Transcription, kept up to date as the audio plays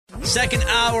Second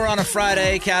hour on a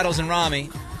Friday, Cattles and Ramie,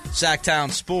 Sacktown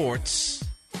Sports.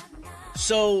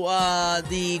 So,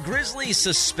 the Grizzlies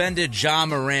suspended Ja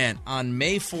Morant on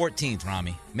May 14th,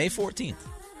 Ramie. May 14th.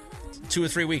 2 or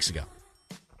 3 weeks ago.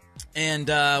 And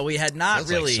we had not Feels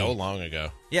really... like so long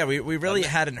ago. Yeah, we really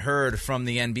hadn't heard from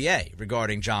the NBA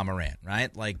regarding Ja Morant,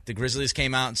 right? Like, the Grizzlies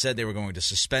came out and said they were going to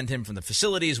suspend him from the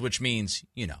facilities, which means,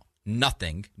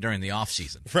 nothing during the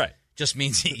offseason. Right. Just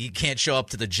means he can't show up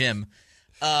to the gym.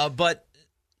 But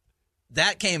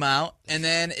that came out, and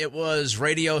then it was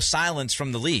radio silence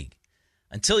from the league.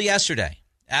 Until yesterday,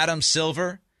 Adam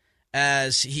Silver,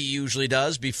 as he usually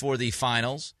does before the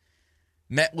finals,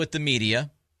 met with the media.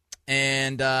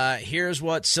 And here's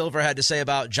what Silver had to say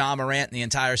about Ja Morant and the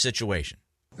entire situation.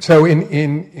 So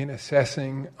in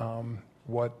assessing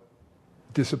what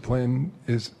discipline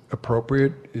is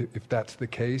appropriate, if that's the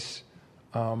case,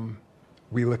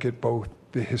 we look at both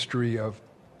the history of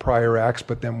prior acts,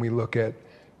 but then we look at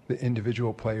the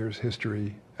individual player's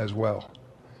history as well.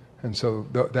 And so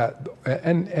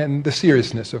and the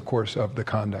seriousness, of course, of the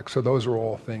conduct. So those are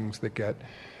all things that get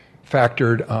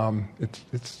factored.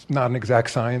 It's not an exact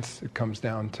science. It comes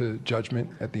down to judgment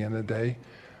at the end of the day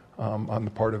on the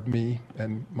part of me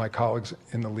and my colleagues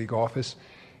in the league office.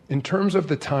 In terms of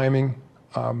the timing,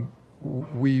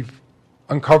 we've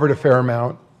uncovered a fair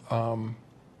amount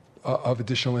of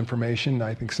additional information.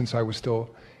 I think since I was still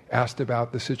asked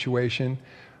about the situation,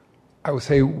 I would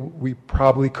say we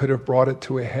probably could have brought it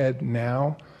to a head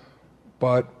now,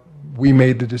 but we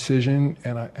made the decision,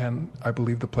 and I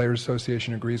believe the Players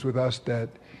Association agrees with us, that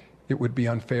it would be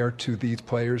unfair to these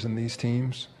players and these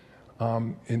teams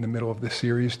in the middle of the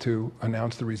series to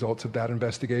announce the results of that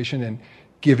investigation. And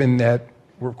given that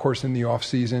we're, of course, in the off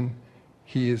season,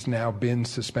 he has now been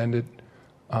suspended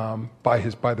by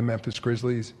the Memphis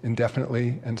Grizzlies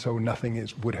indefinitely, and so nothing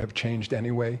would have changed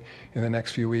anyway in the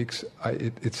next few weeks.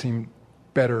 It seemed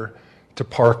better to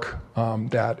park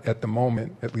that at the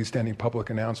moment, at least any public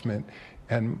announcement.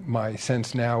 And my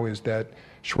sense now is that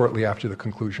shortly after the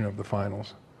conclusion of the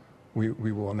finals, we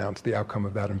will announce the outcome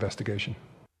of that investigation.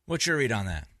 What's your read on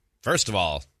that? First of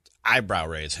all, eyebrow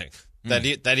raising.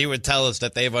 That he would tell us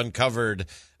that they've uncovered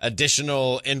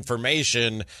additional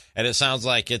information, and it sounds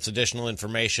like it's additional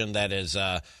information that is,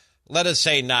 let us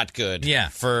say, not good. Yeah.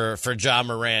 For Ja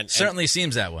Morant. Certainly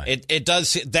seems that way. It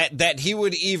does that he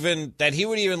would even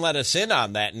let us in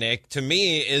on that, Nick. To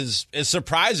me, is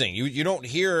surprising. You don't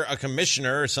hear a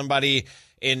commissioner or somebody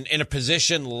in a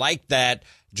position like that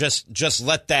just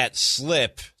let that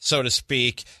slip, so to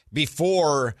speak,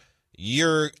 before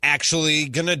you're actually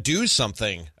going to do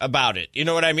something about it. You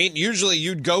know what I mean? Usually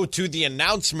you'd go to the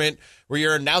announcement where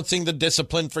you're announcing the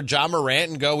discipline for Ja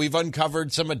Morant and go, we've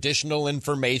uncovered some additional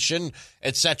information,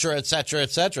 et cetera, et cetera,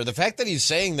 et cetera. The fact that he's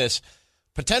saying this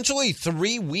potentially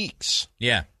 3 weeks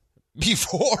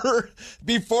before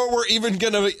we're even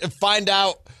going to find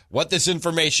out what this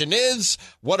information is,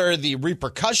 what are the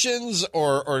repercussions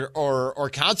or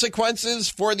consequences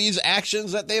for these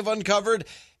actions that they've uncovered,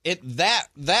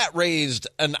 that raised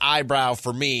an eyebrow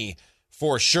for me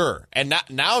for sure. And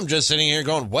now I'm just sitting here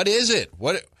going, what is it?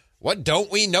 What don't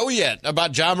we know yet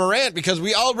about Ja Morant? Because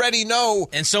we already know.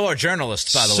 And so are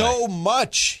journalists, by the way. So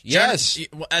much, yes.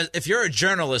 If you're a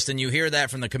journalist and you hear that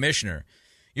from the commissioner,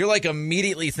 you're like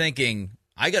immediately thinking,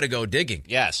 I got to go digging.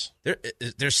 Yes.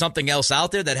 There's something else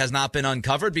out there that has not been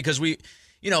uncovered, because we've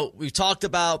talked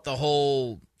about the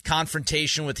whole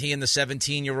confrontation with he and the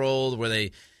 17-year-old where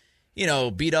they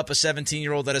beat up a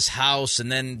 17-year-old at his house,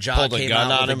 and then Ja came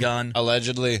out with a gun.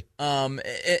 Allegedly.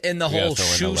 In the whole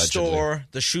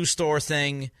shoe store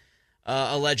thing,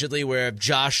 allegedly, where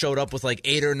Ja showed up with like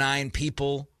 8 or 9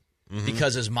 people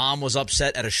because his mom was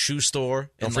upset at a shoe store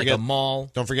in a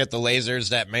mall. Don't forget the lasers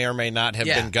that may or may not have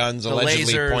been guns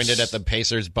allegedly pointed at the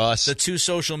Pacers bus. The 2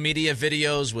 social media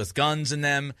videos with guns in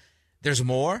them. There's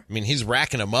more? I mean, he's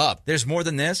racking them up. There's more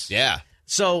than this? Yeah.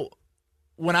 So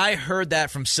when I heard that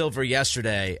from Silver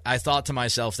yesterday, I thought to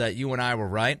myself that you and I were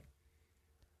right.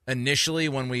 Initially,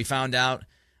 when we found out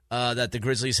that the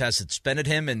Grizzlies had suspended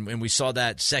him and we saw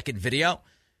that second video,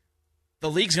 the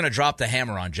league's going to drop the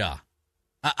hammer on Ja.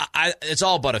 It's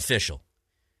all but official.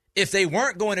 If they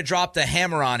weren't going to drop the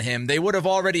hammer on him, they would have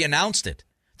already announced it.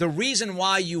 The reason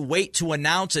why you wait to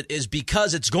announce it is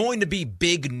because it's going to be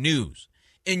big news.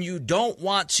 And you don't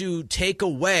want to take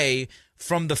away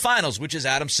from the finals, which is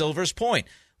Adam Silver's point.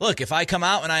 Look, if I come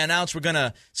out and I announce we're going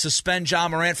to suspend Ja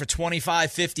Morant for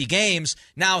 25, 50 games,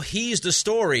 now he's the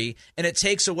story, and it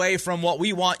takes away from what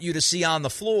we want you to see on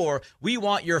the floor. We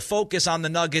want your focus on the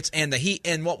Nuggets and the Heat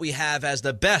and what we have as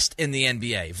the best in the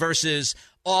NBA versus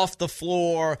off the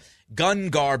floor gun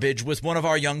garbage with one of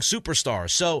our young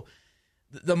superstars. So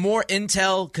The more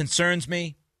intel concerns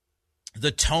me.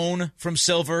 The tone from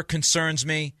Silver concerns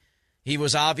me. He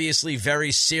was obviously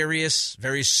very serious,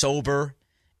 very sober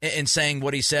in saying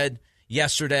what he said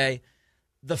yesterday.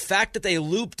 The fact that they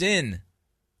looped in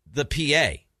the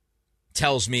PA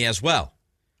tells me as well,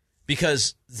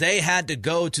 because they had to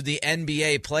go to the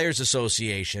NBA Players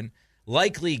Association,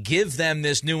 likely give them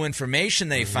this new information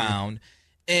they found,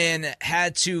 and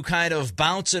had to kind of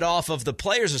bounce it off of the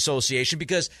Players Association,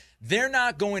 because they're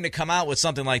not going to come out with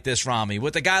something like this, Ramie,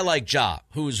 with a guy like Ja,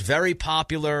 who's very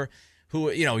popular,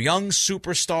 who, young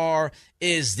superstar,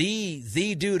 is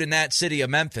the dude in that city of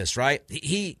Memphis, right?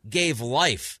 He gave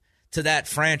life to that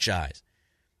franchise.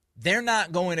 They're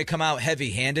not going to come out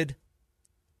heavy-handed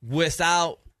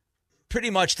without pretty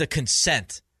much the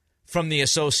consent from the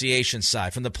association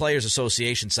side, from the Players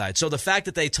Association side. So the fact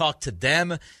that they talk to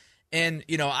them, and,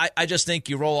 I just think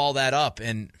you roll all that up,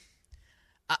 and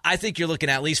I think you're looking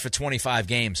at least for 25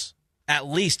 games. At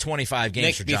least 25 games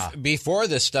Nick, for Ja. Before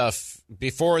this stuff,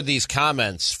 before these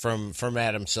comments from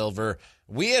Adam Silver,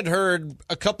 we had heard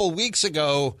a couple weeks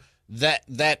ago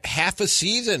that half a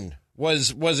season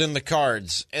was in the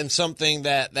cards, and something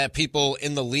that people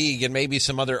in the league and maybe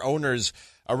some other owners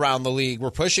around the league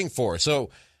were pushing for. So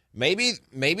maybe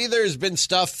there's been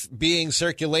stuff being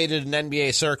circulated in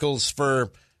NBA circles for a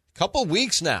couple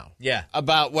weeks now,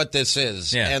 about what this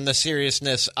is and the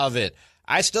seriousness of it.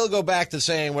 I still go back to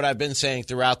saying what I've been saying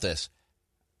throughout this.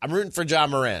 I'm rooting for Ja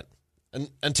Morant. And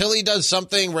until he does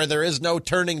something where there is no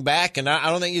turning back, and I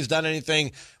don't think he's done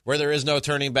anything where there is no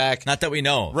turning back. Not that we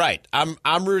know. Right.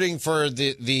 I'm rooting for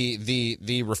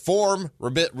the reform,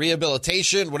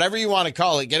 rehabilitation, whatever you want to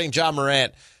call it, getting Ja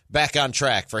Morant back on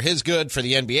track. For his good, for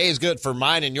the NBA's good, for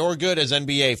mine and your good as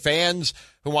NBA fans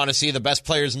who want to see the best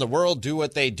players in the world do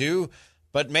what they do.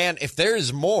 But, man, if there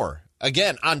is more,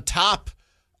 again, on top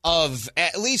of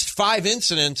at least 5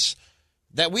 incidents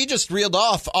that we just reeled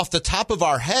off the top of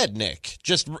our head, Nick,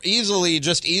 just easily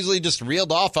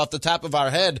reeled off the top of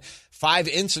our head, 5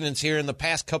 incidents here in the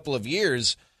past couple of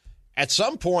years. At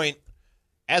some point,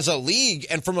 as a league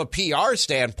and from a PR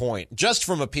standpoint, just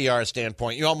from a PR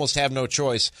standpoint, you almost have no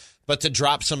choice but to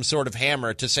drop some sort of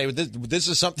hammer to say this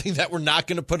is something that we're not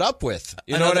going to put up with.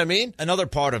 You know what I mean? Another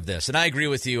part of this, and I agree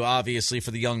with you, obviously,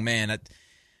 for the young man.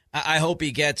 I hope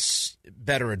he gets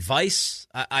better advice.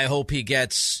 I hope he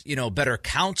gets, better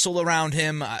counsel around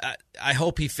him. I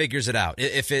hope he figures it out.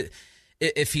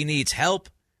 If he needs help,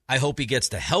 I hope he gets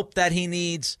the help that he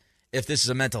needs. If this is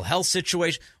a mental health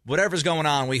situation, whatever's going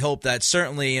on, we hope that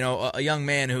certainly, a young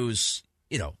man who's,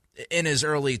 in his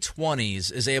early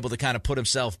 20s is able to kind of put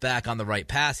himself back on the right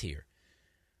path here.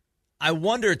 I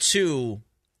wonder, too,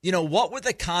 what were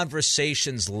the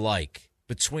conversations like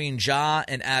between Ja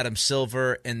and Adam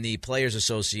Silver and the Players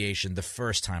Association the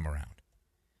first time around?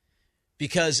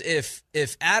 Because if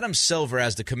Adam Silver,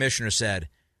 as the commissioner, said,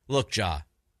 look, Ja,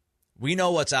 we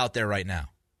know what's out there right now.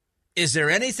 Is there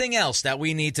anything else that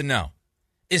we need to know?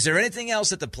 Is there anything else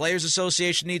that the Players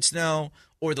Association needs to know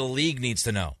or the league needs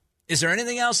to know? Is there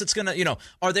anything else that's going to,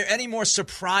 are there any more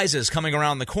surprises coming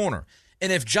around the corner?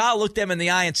 And if Ja looked them in the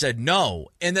eye and said no,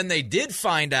 and then they did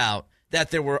find out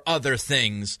that there were other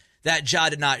things that Ja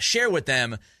did not share with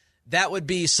them, that would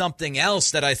be something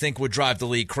else that I think would drive the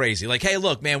league crazy. Like, hey,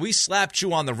 look, man, we slapped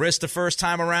you on the wrist the first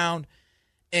time around,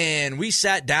 and we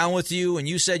sat down with you, and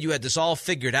you said you had this all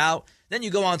figured out. Then you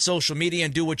go on social media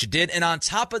and do what you did, and on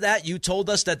top of that, you told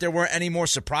us that there weren't any more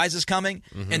surprises coming,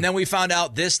 and then we found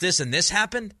out this, and this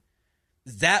happened.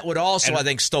 That would also, I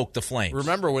think, stoke the flames.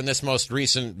 Remember when this most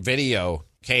recent video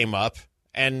came up,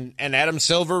 and Adam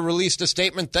Silver released a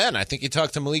statement then. I think he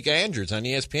talked to Malika Andrews on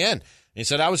ESPN. And he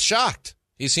said, I was shocked.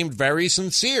 He seemed very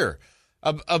sincere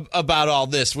about all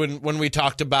this when we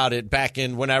talked about it back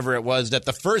in whenever it was that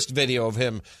the first video of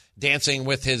him dancing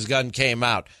with his gun came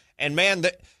out. And, man,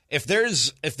 if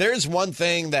there's one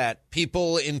thing that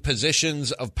people in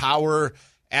positions of power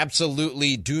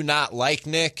absolutely do not like,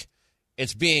 Nick,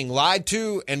 it's being lied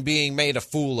to and being made a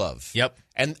fool of. Yep.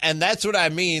 And that's what I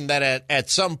mean, that at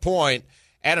some point,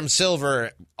 Adam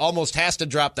Silver almost has to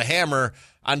drop the hammer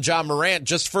on Ja Morant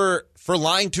just for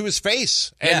lying to his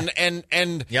face and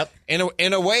yep.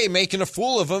 in a way making a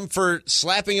fool of him for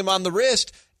slapping him on the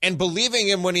wrist and believing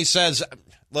him when he says,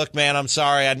 look, man, I'm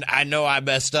sorry. I know I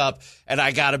messed up and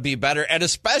I got to be better. And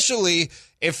especially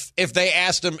if they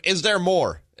asked him, is there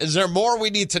more? Is there more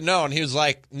we need to know? And he was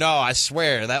like, no, I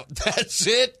swear that's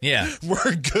it. Yeah.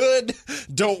 We're good.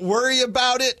 Don't worry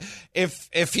about it.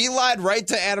 If he lied right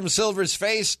to Adam Silver's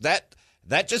face, that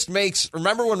just makes,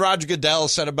 remember when Roger Goodell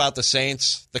said about the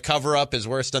Saints, the cover up is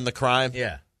worse than the crime?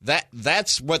 Yeah.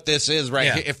 That's what this is, right?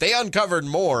 Yeah. If they uncovered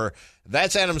more,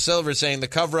 that's Adam Silver saying the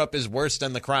cover-up is worse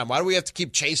than the crime. Why do we have to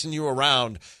keep chasing you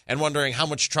around and wondering how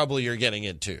much trouble you're getting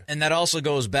into? And that also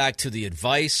goes back to the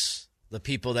advice, the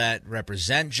people that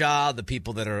represent Ja, the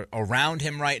people that are around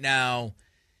him right now.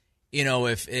 You know,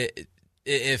 if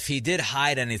he did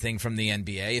hide anything from the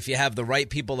NBA, if you have the right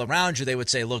people around you, they would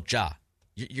say, look, Ja,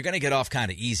 you're going to get off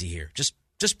kind of easy here.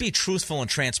 Just be truthful and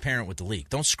transparent with the league.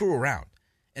 Don't screw around.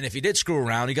 And if you did screw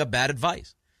around, you got bad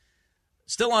advice.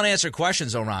 Still unanswered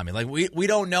questions, though, Ramie. Like, we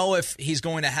don't know if he's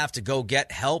going to have to go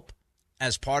get help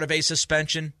as part of a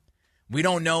suspension. We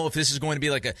don't know if this is going to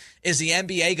be is the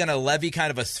NBA going to levy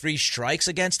kind of a 3 strikes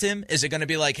against him? Is it going to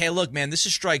be like, hey, look, man, this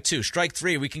is strike 2. Strike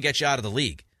 3, we can get you out of the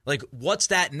league. Like, what's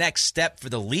that next step for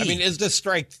the league? I mean, is this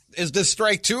strike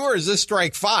 2 or is this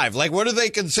strike 5? Like, what do they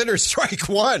consider strike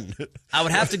 1? I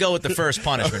would have to go with the first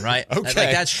punishment, right? Okay. Like,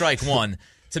 that's strike 1.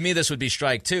 To me, this would be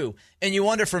strike 2. And you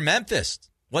wonder for Memphis,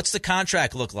 what's the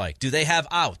contract look like? Do they have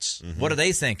outs? Mm-hmm. What are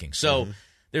they thinking? So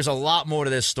there's a lot more to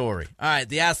this story. All right,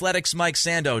 the Athletic's Mike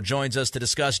Sando joins us to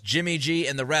discuss Jimmy G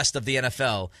and the rest of the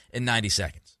NFL in 90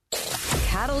 seconds.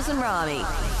 Cattles and Ramie.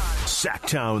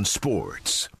 Sacktown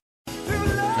Sports.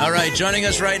 All right, joining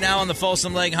us right now on the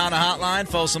Folsom Lake Honda Hotline,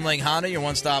 Folsom Lake Honda, your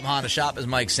one-stop Honda shop, is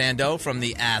Mike Sando from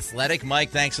The Athletic.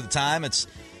 Mike, thanks for the time. It's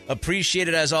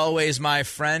appreciated as always, my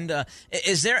friend.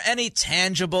 Is there any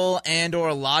tangible and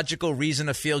or logical reason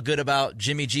to feel good about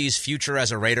Jimmy G's future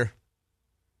as a Raider?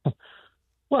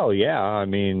 Well, yeah. I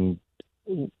mean,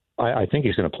 I think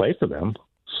he's going to play for them.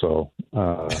 So,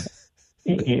 I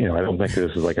don't think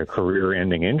this is like a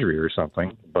career-ending injury or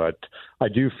something. But I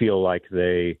do feel like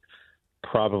they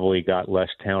probably got less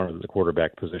talent at the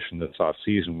quarterback position this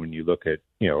offseason when you look at,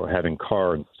 having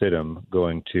Carr and Stidham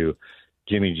going to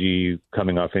Jimmy G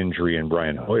coming off injury and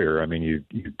Brian Hoyer. I mean,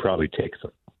 you'd probably take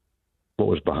what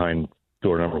was behind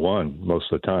door number 1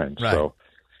 most of the time. Right. So,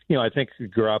 I think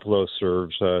Garoppolo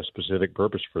serves a specific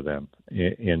purpose for them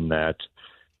in that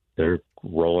they're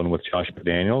rolling with Josh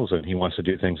McDaniels, and he wants to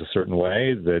do things a certain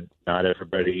way that not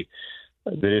everybody,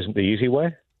 that isn't the easy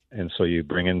way. And so you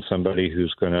bring in somebody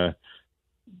who's going to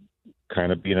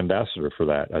kind of be an ambassador for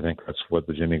that. I think that's what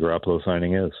the Jimmy Garoppolo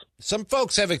signing is. Some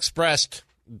folks have expressed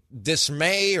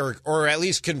dismay or at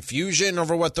least confusion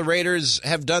over what the Raiders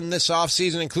have done this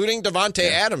offseason, including Davante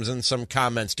Adams in some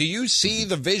comments. Do you see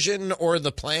the vision or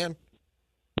the plan?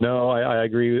 No, I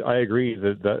agree. I agree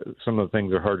that some of the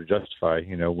things are hard to justify.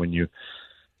 When you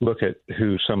look at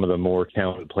who some of the more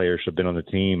talented players have been on the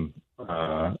team,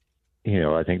 I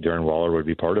think Darren Waller would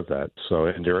be part of that. So,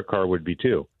 and Derek Carr would be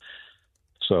too.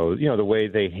 So, the way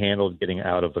they handled getting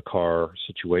out of the Carr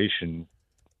situation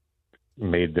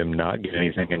made them not get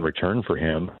anything in return for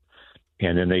him.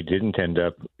 And then they didn't end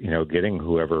up, getting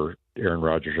whoever, Aaron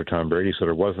Rodgers or Tom Brady. So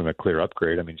there wasn't a clear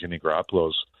upgrade. I mean, Jimmy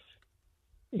Garoppolo's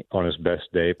on his best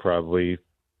day, probably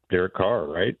Derek Carr,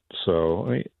 right?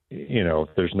 So,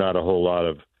 there's not a whole lot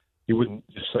of, you wouldn't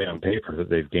just say on paper that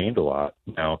they've gained a lot.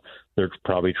 Now, they're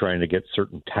probably trying to get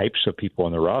certain types of people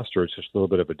on the roster. It's just a little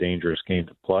bit of a dangerous game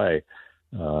to play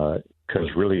because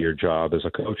really your job as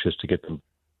a coach is to get the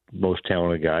most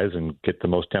talented guys and get the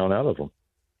most talent out of them.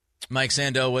 Mike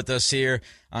Sando with us here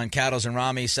on Cattles and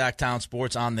Ramie, Sacktown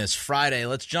Sports on this Friday.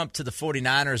 Let's jump to the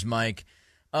 49ers, Mike.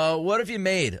 What have you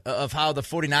made of how the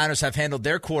 49ers have handled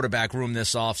their quarterback room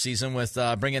this offseason with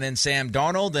bringing in Sam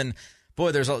Darnold? And,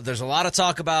 boy, there's a lot of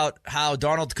talk about how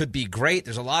Darnold could be great.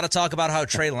 There's a lot of talk about how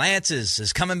Trey Lance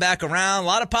is coming back around. A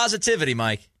lot of positivity,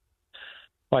 Mike.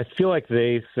 I feel like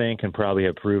they think and probably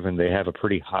have proven they have a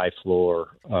pretty high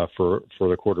floor for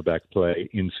the quarterback play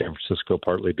in San Francisco,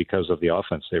 partly because of the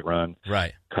offense they run.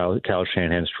 Right. Kyle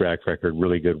Shanahan's track record,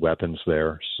 really good weapons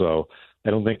there. So I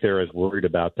don't think they're as worried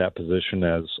about that position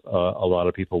as a lot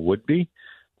of people would be.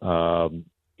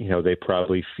 They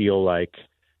probably feel like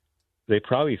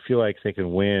they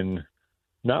can win,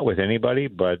 not with anybody,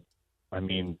 but I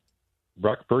mean,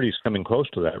 Brock Purdy's coming close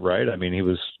to that, right? I mean, he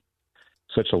was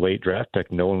such a late draft pick,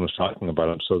 no one was talking about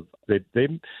him. So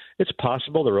it's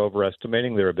possible they're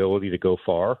overestimating their ability to go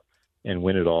far and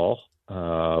win it all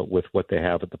with what they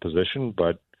have at the position.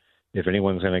 But if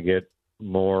anyone's going to get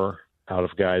more out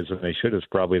of guys than they should, it's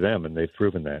probably them, and they've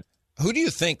proven that. Who do you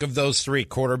think of those 3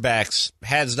 quarterbacks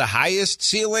has the highest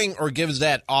ceiling or gives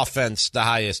that offense the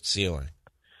highest ceiling?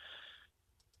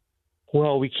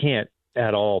 Well, we can't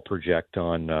at all project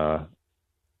on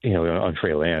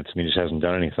Trey Lance. I mean, he just hasn't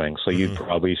done anything. So you'd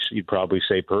probably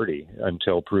say Purdy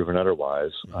until proven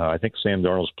otherwise. I think Sam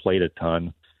Darnold's played a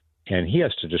ton, and he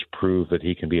has to just prove that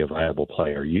he can be a viable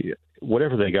player.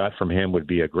 Whatever they got from him would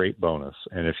be a great bonus.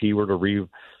 And if he were to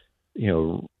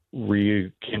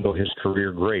rekindle his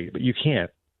career, great. But you can't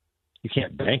you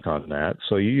can't bank on that.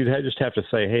 So you'd just have to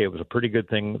say, hey, it was a pretty good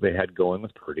thing they had going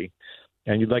with Purdy,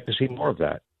 and you'd like to see more of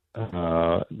that.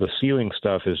 The ceiling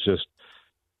stuff is just,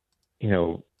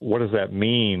 what does that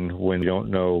mean when you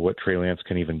don't know what Trey Lance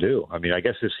can even do? I mean, I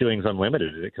guess his ceiling's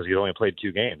unlimited because he's only played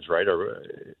 2 games, right?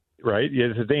 Right?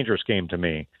 It's a dangerous game to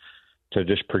me to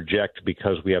just project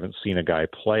because we haven't seen a guy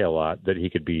play a lot that he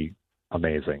could be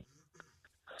amazing.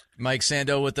 Mike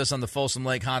Sando with us on the Folsom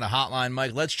Lake Honda Hotline.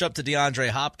 Mike, let's jump to DeAndre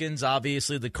Hopkins.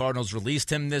 Obviously, the Cardinals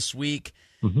released him this week.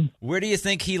 Mm-hmm. Where do you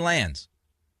think he lands?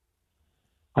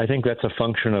 I think that's a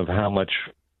function of how much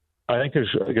 – I think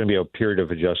there's going to be a period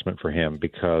of adjustment for him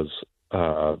because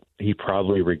he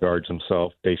probably regards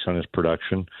himself, based on his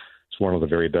production, as one of the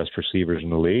very best receivers in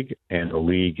the league, and the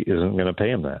league isn't going to pay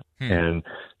him that. And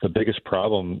the biggest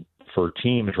problem – for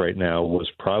teams right now was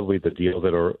probably the deal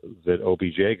that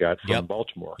OBJ got from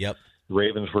Baltimore. Yep. The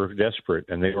Ravens were desperate,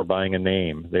 and they were buying a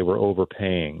name. They were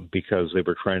overpaying because they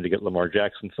were trying to get Lamar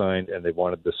Jackson signed, and they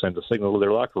wanted to send a signal to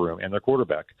their locker room and their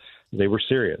quarterback. They were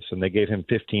serious, and they gave him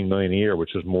 $15 million a year,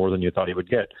 which is more than you thought he would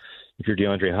get. If you're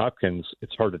DeAndre Hopkins,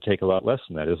 it's hard to take a lot less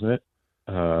than that, isn't it?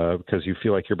 Because you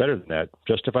feel like you're better than that,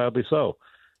 justifiably so.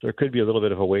 There could be a little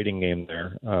bit of a waiting game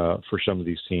there for some of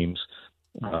these teams.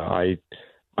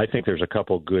 I think there's a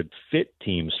couple good fit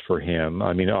teams for him.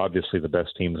 I mean, obviously the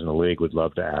best teams in the league would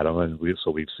love to add him, and we've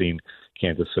seen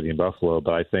Kansas City and Buffalo.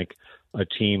 But I think a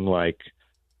team like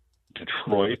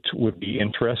Detroit would be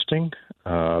interesting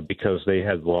because they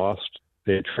had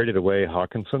traded away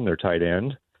Hawkinson, their tight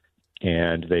end,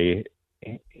 and they,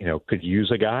 could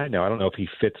use a guy. Now, I don't know if he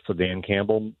fits the Dan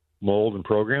Campbell mold and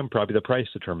program. Probably the price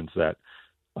determines that.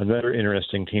 Another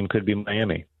interesting team could be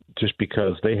Miami, just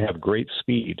because they have great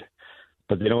speed,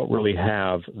 but they don't really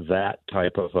have that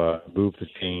type of move the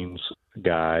chains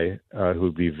guy who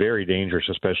would be very dangerous,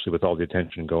 especially with all the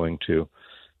attention going to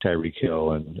Tyreek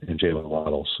Hill and Jalen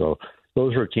Waddle. So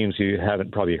those are teams you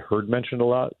haven't probably heard mentioned a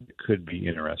lot. It could be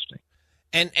interesting.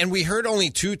 And we heard only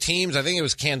 2 teams. I think it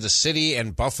was Kansas City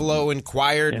and Buffalo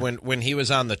inquired when he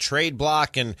was on the trade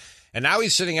block, and now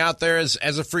he's sitting out there as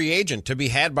a free agent to be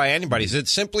had by anybody. Is it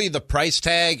simply the price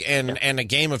tag and a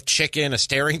game of chicken, a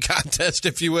staring contest,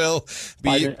 if you will, with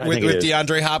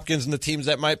DeAndre Hopkins and the teams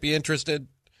that might be interested?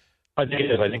 I think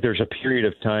it is. I think there's a period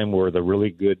of time where the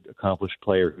really good, accomplished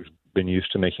player who's been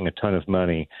used to making a ton of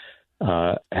money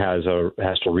has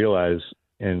to realize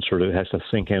and sort of has to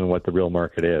sink in what the real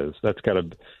market is. That's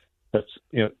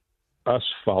us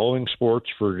following sports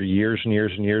for years and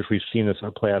years and years. We've seen this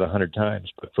play out 100 times,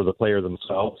 but for the player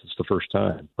themselves, it's the first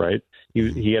time, right?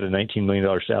 He had a $19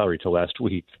 million salary till last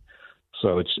week.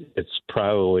 So it's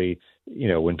probably,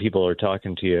 when people are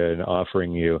talking to you and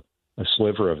offering you a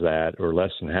sliver of that or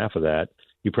less than half of that,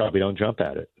 you probably don't jump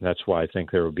at it. That's why I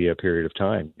think there would be a period of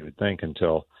time, you would think,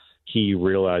 until he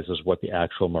realizes what the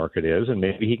actual market is, and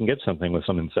maybe he can get something with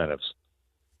some incentives.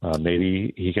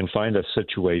 Maybe he can find a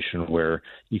situation where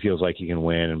he feels like he can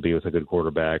win and be with a good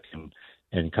quarterback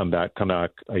and come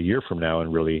out a year from now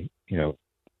and really,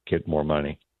 get more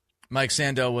money. Mike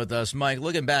Sando with us. Mike,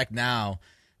 looking back now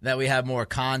that we have more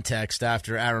context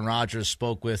after Aaron Rodgers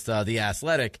spoke with The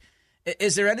Athletic,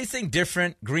 is there anything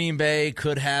different Green Bay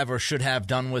could have or should have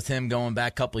done with him going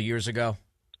back a couple of years ago?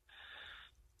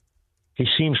 He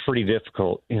seems pretty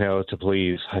difficult, to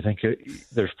please. I think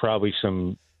there's probably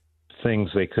some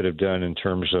things they could have done in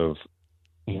terms of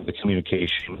the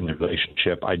communication and the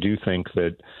relationship. I do think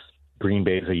that Green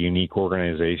Bay is a unique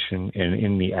organization, and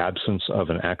in the absence of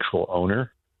an actual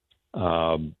owner,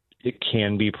 it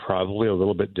can be probably a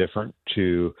little bit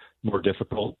more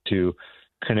difficult to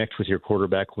connect with your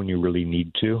quarterback when you really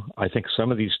need to. I think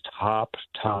some of these top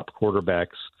quarterbacks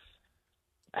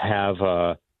have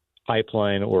a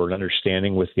pipeline or an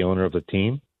understanding with the owner of the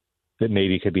team that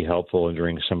maybe could be helpful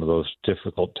during some of those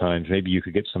difficult times. Maybe you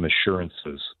could get some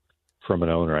assurances from an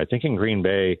owner. I think in Green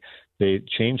Bay, they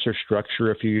changed their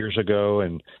structure a few years ago,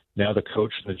 and now the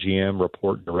coach and the GM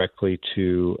report directly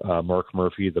to Mark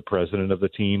Murphy, the president of the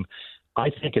team. I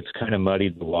think it's kind of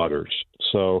muddied the waters.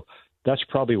 So that's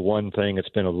probably one thing that's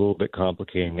been a little bit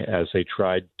complicating as they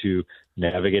tried to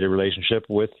navigate a relationship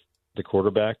with the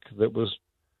quarterback that was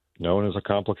known as a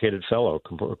complicated fellow,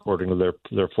 according to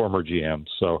their former GM.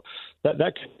 So that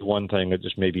could be one thing that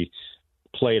just maybe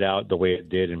played out the way it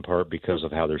did, in part because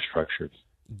of how they're structured.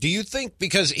 Do you think,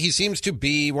 because he seems to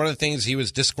be one of the things he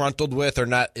was disgruntled with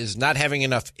is not having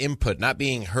enough input, not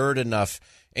being heard enough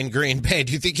in Green Bay,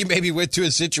 do you think he maybe went to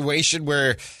a situation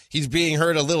where he's being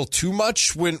heard a little too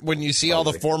much when you see all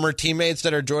the former teammates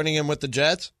that are joining him with the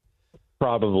Jets?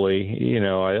 Probably.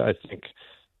 I think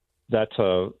that's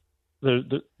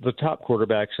the top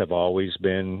quarterbacks have always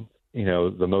been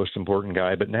the most important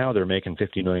guy, but now they're making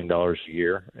 $50 million a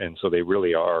year. And so they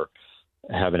really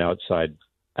have an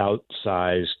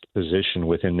outsized position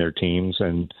within their teams.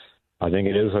 And I think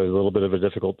it is a little bit of a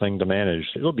difficult thing to manage.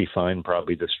 It'll be fine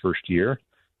probably this first year.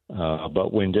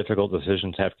 But when difficult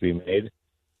decisions have to be made,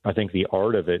 I think the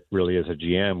art of it really as a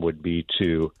GM would be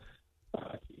to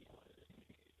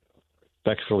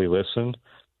respectfully listen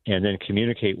and then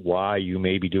communicate why you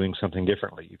may be doing something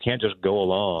differently. You can't just go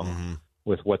along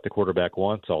with what the quarterback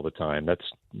wants all the time. That's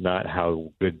not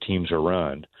how good teams are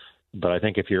run. But I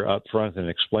think if you're upfront and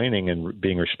explaining and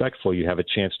being respectful, you have a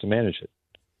chance to manage it.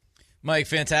 Mike,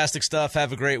 fantastic stuff.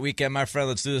 Have a great weekend, my friend.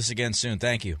 Let's do this again soon.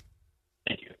 Thank you.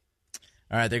 Thank you.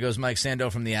 All right, there goes Mike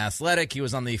Sando from The Athletic. He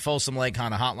was on the Folsom Lake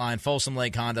Honda hotline. Folsom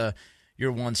Lake Honda,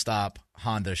 your one-stop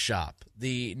Honda shop.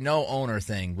 The no-owner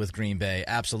thing with Green Bay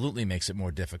absolutely makes it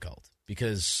more difficult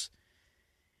because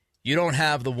you don't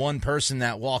have the one person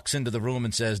that walks into the room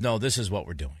and says, no, this is what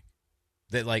we're doing.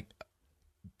 That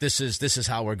this is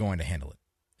how we're going to handle it.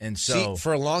 And so,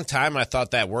 for a long time, I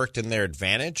thought that worked in their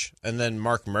advantage. And then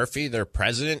Mark Murphy, their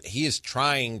president, he is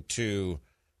trying to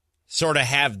sort of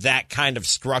have that kind of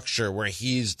structure where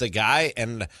he's the guy.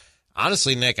 And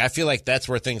honestly, Nick, I feel like that's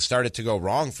where things started to go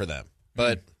wrong for them.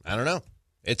 But I don't know.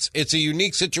 It's a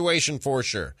unique situation for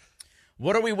sure.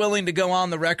 What are we willing to go on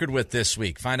the record with this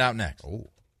week? Find out next. Oh.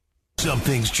 Some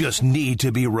things just need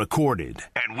to be recorded.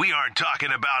 And we aren't talking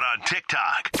about on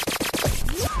TikTok.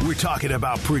 We're talking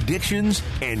about predictions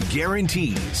and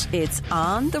guarantees. It's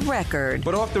on the record.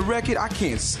 But off the record, I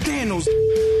can't stand those.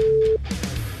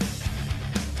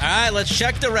 All right, let's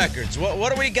check the records.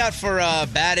 What do we got for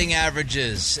batting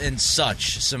averages and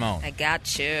such, Simone? I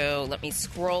got you. Let me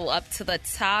scroll up to the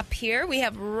top here. We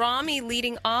have Ramie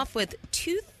leading off with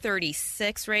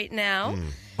 236 right now.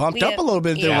 Bumped up a little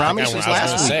bit than Ramie since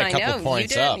last week. A couple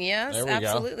points you did. up. Yes, there we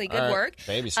absolutely. Go. Good right. work.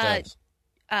 Baby steps.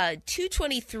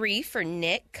 223 for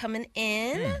Nick coming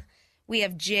in. We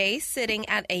have Jay sitting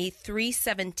at a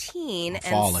 317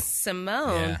 and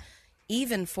Simone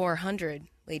even 400.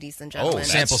 Ladies and gentlemen.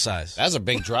 Sample size. That's a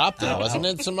big drop, though, wasn't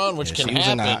it, Simone? Which can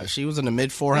happen. She was in the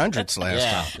mid-400s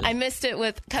last time. I missed it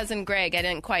with Cousin Greg. I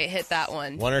didn't quite hit that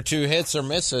one. One or two hits or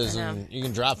misses, and you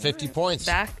can drop 50 points.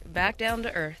 Back down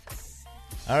to earth.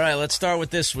 All right, let's start with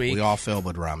this week. We all fell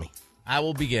but Ramie. I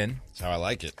will begin. That's how I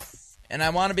like it. And I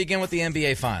want to begin with the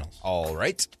NBA Finals. All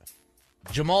right.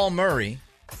 Jamal Murray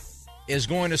is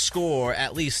going to score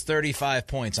at least 35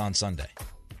 points on Sunday.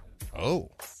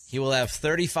 Oh. He will have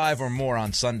 35 or more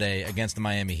on Sunday against the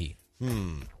Miami Heat.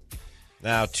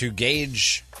 Now, to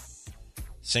gauge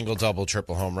single, double,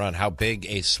 triple home run, how big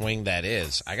a swing that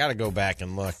is, I got to go back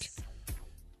and look.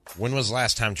 When was the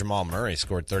last time Jamal Murray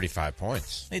scored 35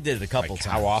 points? He did it a couple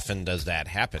times. How often does that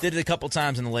happen? Did it a couple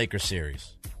times in the Lakers series.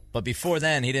 But before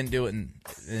then, he didn't do it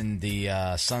in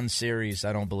the Suns series,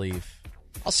 I don't believe.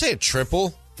 I'll say a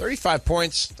triple. 35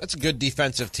 points. That's a good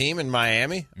defensive team in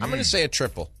Miami. I'm going to say a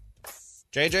triple.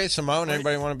 JJ, Simone,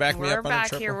 anybody want to back me up on a triple? We're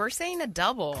back here. We're saying a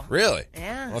double. Really?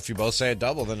 Yeah. Well, if you both say a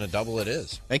double, then a double it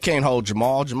is. They can't hold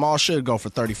Jamal. Jamal should go for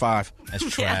 35. That's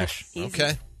trash. Easy.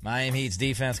 Okay. Miami Heat's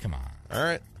defense, come on. All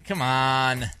right. Come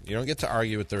on. You don't get to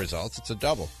argue with the results. It's a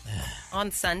double.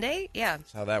 On Sunday? Yeah.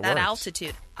 That's how that works. works.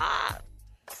 Altitude.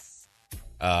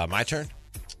 My turn?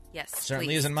 Yes, Certainly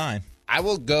please. isn't mine. I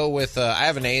will go with, I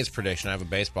have an A's prediction. I have a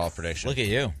baseball prediction. Look at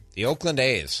you. The Oakland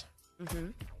A's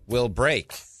will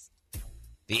break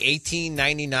the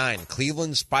 1899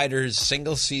 Cleveland Spiders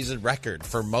single-season record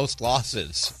for most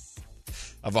losses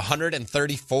of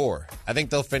 134. I think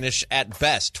they'll finish at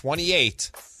best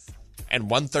 28 and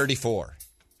 134.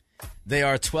 They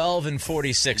are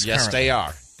 12-46 Yes, currently. they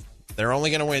are. They're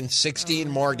only going to win 16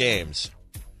 more games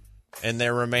in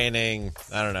their remaining,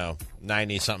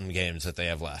 90-something games that they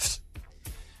have left.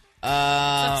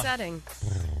 It's upsetting.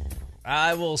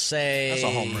 I will say That's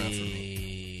a home run for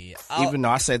me. Even though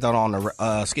I said that on the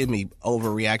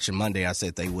Overreaction Monday, I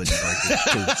said they wouldn't break it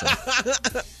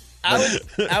too.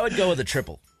 So. I would go with a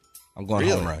triple. I'm going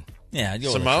home run. Yeah, I'd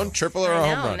go with a Simone, triple or a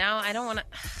home run? Now I don't want to.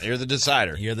 You're the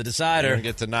decider. You're the You decider. don't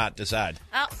get to not decide.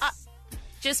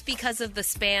 Just because of the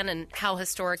span and how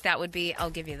historic that would be, I'll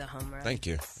give you the home run. Thank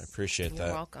you. I appreciate You're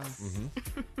that. welcome.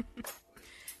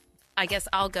 I guess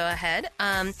I'll go ahead.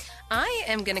 I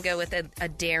am going to go with a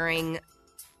daring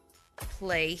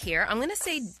play here. I'm going to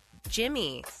say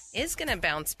Jimmy is going to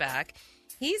bounce back.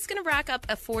 He's going to rack up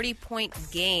a 40-point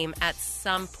game at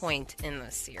some point in the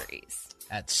series.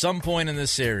 At some point in this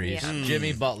series, Yeah.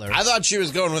 Jimmy Butler. I thought she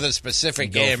was going with a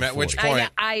specific Go game, for at which 40. point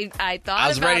I thought I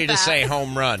was about ready to that. say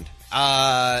home run.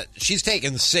 She's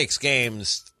taken 6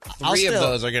 games. 3 of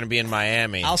those are going to be in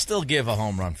Miami. I'll still give a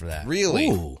home run for that. Really?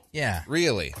 Ooh. Yeah.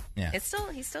 Really? Yeah. He's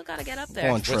still got to get up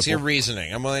there. What's your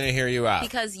reasoning? I'm willing to hear you out.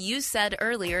 Because you said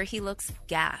earlier he looks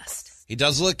gassed. He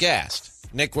does look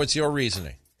gassed. Nick, what's your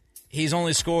reasoning? He's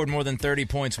only scored more than 30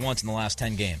 points once in the last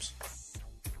 10 games.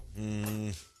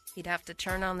 He'd have to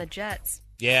turn on the Jets.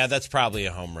 Yeah, that's probably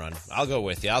a home run. I'll go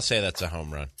with you. I'll say that's a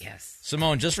home run. Yes.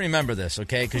 Simone, just remember this,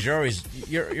 okay? Because you're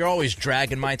always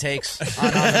dragging my takes on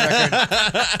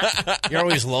the record. You're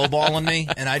always lowballing me,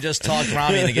 and I just talked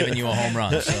Ramie into giving you a home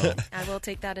run. So I will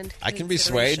take that into I can be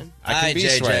swayed. consideration. I can be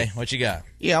JJ, swayed. what you got?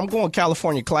 Yeah, I'm going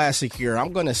California Classic here.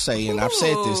 I'm going to say, and I've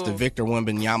said this, that Victor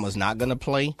Wembanyama's not going to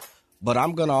play, but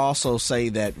I'm going to also say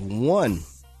that one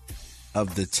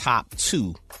of the top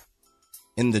 2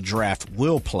 in the draft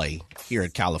will play here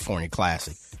at California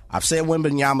Classic. I've said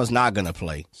Wembanyama's not going to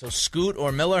play. So Scoot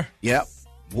or Miller? Yep.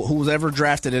 Who's ever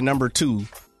drafted at number 2,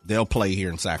 they'll play here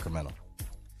in Sacramento.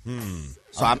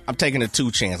 So I'm taking a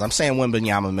 2 chance. I'm saying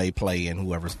Wembanyama may play and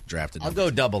whoever's drafted. I'll go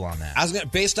double on that.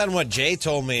 Based on what Jay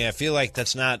told me, I feel like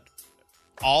that's not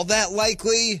all that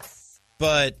likely,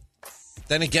 but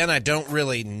then again, I don't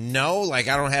really know. Like,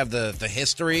 I don't have the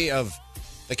history of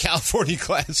the California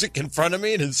Classic in front of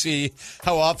me to see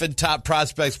how often top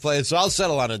prospects play, so I'll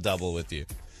settle on a double with you.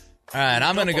 All right,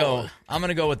 I'm gonna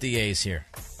go with the A's here.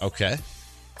 Okay.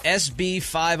 SB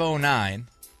 509,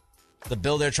 the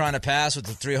bill they're trying to pass with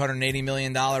the $380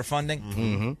 million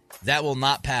funding, that will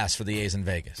not pass for the A's in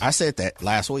Vegas. I said that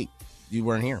last week. You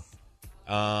weren't here.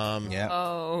 Yeah.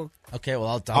 Oh. Okay,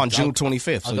 well, I'll on June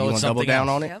 25th. So I'll you go want with to double something down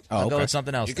else. on it? Yep. Oh, I'll go okay. with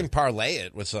something else. You can parlay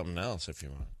it with something else if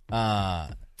you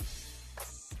want.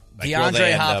 Like, DeAndre will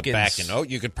they end Hopkins. Up back in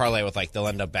you could parlay with, like, they'll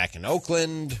end up back in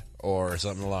Oakland or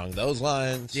something along those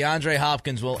lines. DeAndre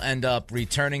Hopkins will end up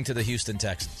returning to the Houston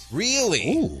Texans.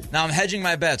 Really? Ooh. Now, I'm hedging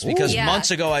my bets because Yeah.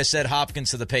 months ago I said Hopkins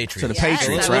to the Patriots. To the Yes,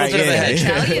 Patriots, I was right? gonna Yeah, hedge.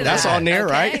 Tell you That's that. on there,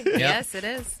 Okay. right? Yes, it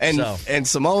is. And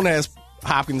Simone has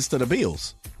Hopkins to the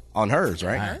Bills on hers,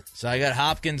 right? All right. So I got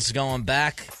Hopkins going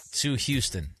back to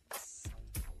Houston,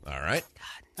 All right.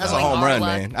 That's a Knowing home our run,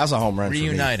 luck. man. That's a home run.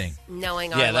 reuniting.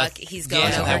 Knowing Yeah, our luck, he's going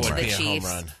that over to would the be a home Chiefs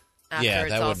run. after Yeah, it's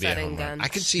that all would be a said home and run. done. I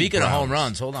could see Speaking of home Browns.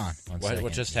 runs, hold on.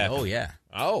 What just happened? Oh, yeah.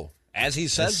 Oh, as he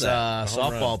says This that. a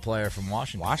home softball run. player from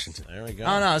Washington. There we go.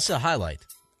 Oh, no, it's a highlight.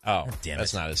 Oh, damn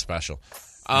that's it. not as special.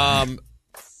 All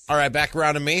right, back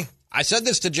around to me. I said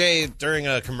this to Jay during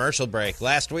a commercial break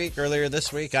earlier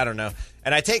this week, I don't know.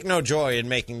 And I take no joy in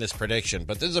making this prediction,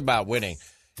 but this is about winning.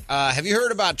 Have you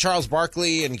heard about Charles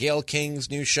Barkley and Gayle King's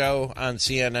new show on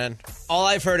CNN? All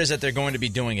I've heard is that they're going to be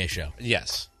doing a show.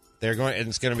 Yes. They're going, and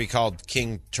it's going to be called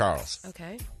King Charles.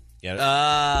 Okay.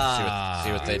 Yeah.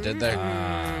 See what they did there?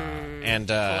 And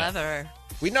Clever.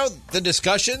 we know the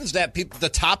discussions that the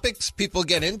topics people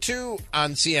get into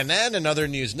on CNN and other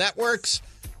news networks.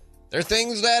 They're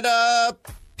things that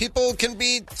people can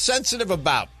be sensitive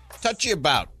about, touchy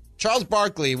about. Charles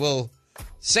Barkley will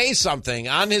say something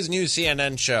on his new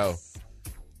CNN show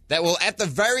that will, at the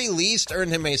very least, earn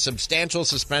him a substantial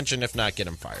suspension, if not get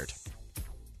him fired.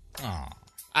 Oh.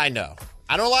 I know.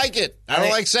 I don't like it. I don't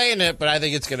like saying it, but I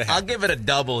think it's going to I'll happen. give it a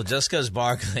double just because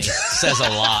Barkley says a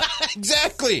lot.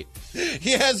 Exactly.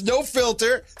 He has no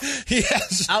filter.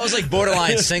 I was like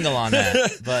borderline single on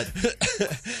that, but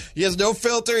he has no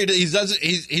filter.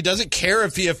 He doesn't care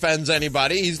if he offends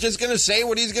anybody. He's just going to say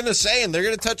what he's going to say, and they're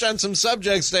going to touch on some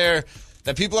subjects there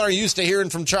that people aren't used to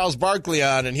hearing from Charles Barkley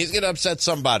on, and he's going to upset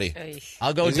somebody.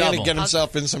 I'll go He's double. going to get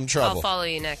himself in some trouble. I'll follow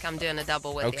you, Nick. I'm doing a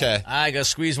double with you. Okay. I got to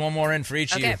squeeze one more in for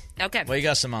each of you. Okay. What you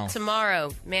got, Simone?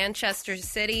 Tomorrow, Manchester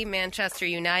City, Manchester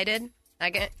United.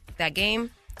 That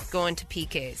game going to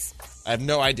PKs. I have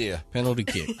no idea. Penalty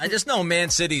kick. I just know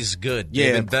Man City's good. Yeah,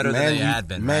 They've been better than they had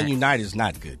been. Man right? United's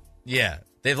not good. Yeah.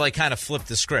 They've like kind of flipped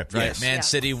the script, right? Yes. Man Yeah.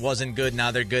 City wasn't good, now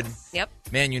they're good. Yep.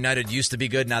 Man United used to be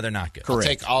good, now they're not good. Correct.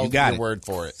 Take all You got your it. word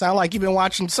for it. Sound like you've been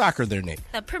watching soccer there, Nick.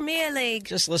 The Premier League.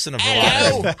 Just listen to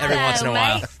Hello. Verlander every once in a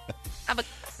while. mate. Have a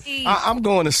I'm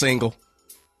going to single.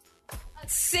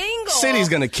 single. City's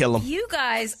going to kill them. You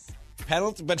guys.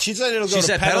 Penalty, but she said it'll go She to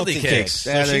said penalty penalty kicks. kicks.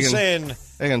 So Yeah, she's saying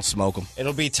They're going to smoke them.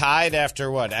 it'll be tied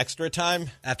after what, extra time?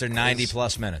 After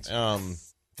 90-plus minutes.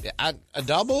 Yeah, a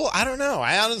double? I don't know.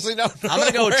 I honestly don't know. I'm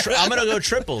gonna go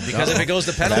triple because if it goes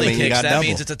to penalty mean you kicks, got that double.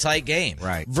 means it's a tight game.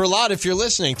 Right. Verlat, if you're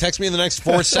listening, text me in the next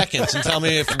 4 seconds and tell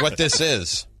me what this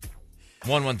is.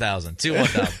 1,000, 2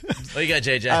 1,000. What you got,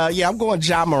 JJ? Yeah, I'm going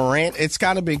Ja Morant. It's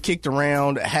kind of been kicked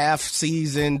around half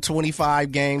season,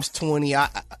 25 games, 20.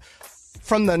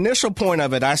 From the initial point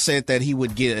of it, I said that he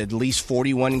would get at least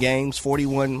 41 games.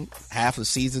 41 half a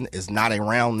season is not a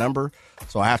round number.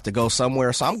 So I have to go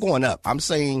somewhere. So I'm going up. I'm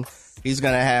saying he's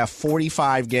going to have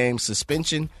 45 game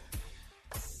suspension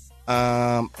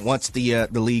once the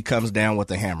league comes down with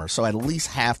the hammer. So at least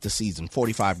half the season,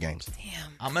 45 games.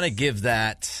 Damn. I'm going to give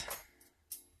that.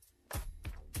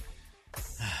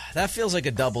 That feels like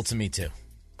a double to me, too.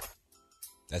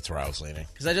 That's where I was leaning.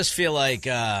 Because I just feel like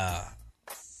after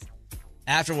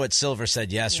what Silver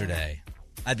said yesterday,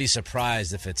 I'd be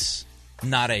surprised if it's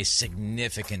not a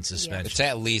significant suspension. It's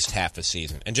at least half a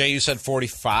season. And Jay, you said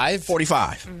 45?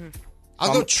 45. Mm-hmm.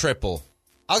 I'll go triple.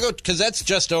 I'll go because that's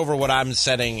just over what I'm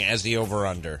setting as the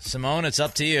over-under. Simone, it's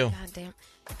up to you. God damn.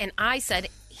 And I said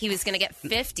he was going to get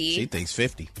 50. She thinks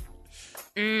 50.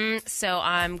 So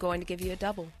I'm going to give you a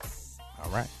double.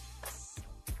 All right.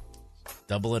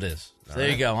 Double it is. So there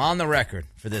you go. On the record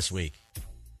for this week.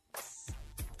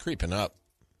 Creeping up.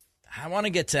 I want to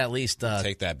get to at least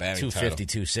take that batting 250,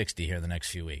 title. 260 here the next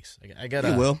few weeks. I got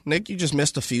You will. Nick, you just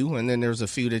missed a few, and then there's a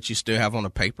few that you still have on the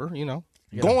paper, you know.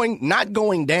 Not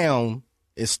going down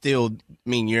is still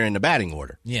mean you're in the batting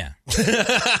order. Yeah.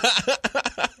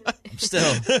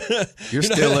 You're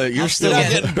still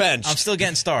getting benched. I'm still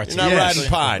getting starts. You're not riding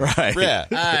pine. Right. Yeah.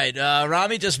 All right.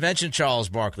 Ramie just mentioned Charles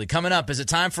Barkley. Coming up, is it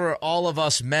time for all of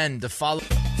us men to follow?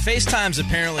 FaceTime's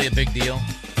apparently a big deal.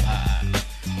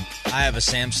 I have a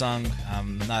Samsung.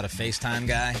 I'm not a FaceTime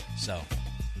guy,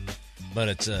 but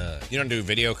it's You don't do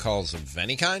video calls of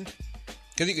any kind?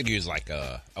 Because you could use like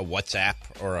a WhatsApp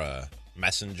or a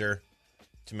Messenger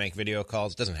to make video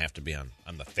calls. It doesn't have to be on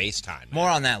the FaceTime. More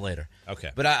on that later.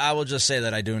 Okay. But I will just say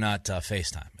that I do not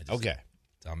FaceTime. Okay.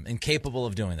 I'm incapable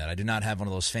of doing that. I do not have one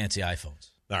of those fancy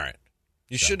iPhones. All right.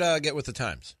 You should get with the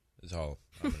times, is all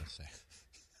I'm going to say.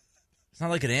 It's not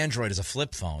like an Android is a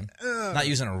flip phone. Not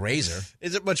using a razor.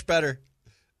 Is it much better?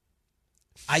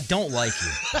 I don't like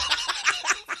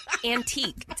you.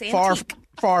 Antique. It's antique.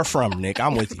 Far from, Nick.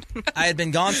 I'm with you. I had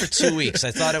been gone for 2 weeks. I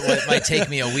thought it might take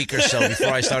me a week or so before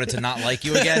I started to not like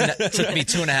you again. It took me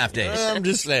 2.5 days. I'm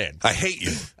just saying. I hate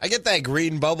you. I get that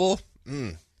green bubble.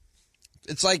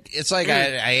 It's like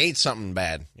I ate something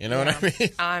bad. You know what I mean?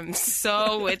 I'm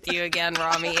so with you again,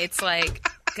 Ramie. It's like,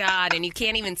 God, and you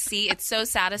can't even see. It's so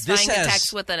satisfying to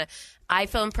text with an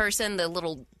iPhone person. The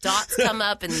little dots come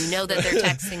up, and you know that they're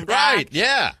texting back. Right,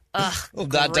 yeah. Ugh,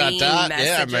 Little green dot. messages.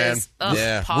 Yeah, man. Ugh,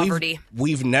 Yeah. poverty.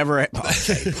 We've never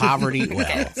poverty. Well,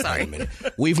 Okay, sorry. wait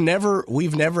a minute.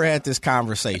 We've never had this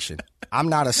conversation. I'm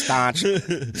not a staunch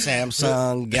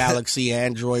Samsung, Galaxy,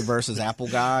 Android versus Apple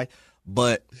guy,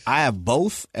 but I have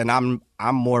both, and I'm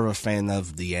more of a fan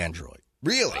of the Android.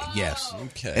 Really? Yes.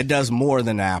 Okay. It does more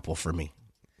than Apple for me.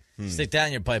 Stick that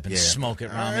in your pipe and smoke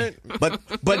it, Ramie. But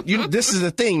this is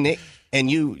the thing, Nick, and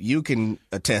you can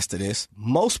attest to this.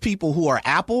 Most people who are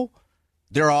Apple,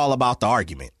 they're all about the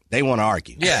argument. They want to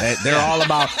argue. Yeah. They're all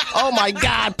about, oh, my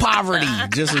God, poverty,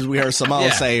 just as we heard Simone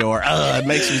say, or it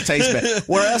makes me taste bad.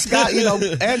 Where us got,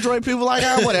 Android people like,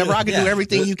 whatever, I can do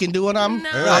everything you can do, and I'm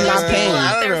not paying.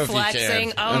 I don't know They're if you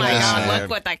flexing. can. Oh, my God, look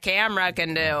what the camera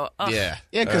can do. Oh, Yeah.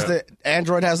 Yeah, because the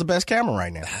Android has the best camera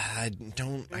right now. I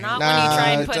don't. Not when you try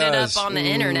and it put it up does. on the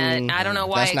internet. I don't know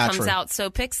why That's it not comes true. out so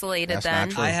pixelated That's then.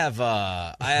 not true. I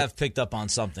have picked up on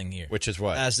something here. Which is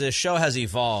what? As this show has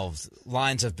evolved,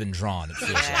 lines have been drawn, it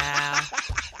feels like. Yeah.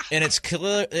 And it's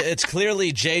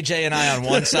clearly JJ and I on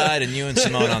one side and you and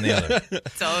Simone on the other.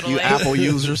 Totally. You Apple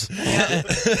users.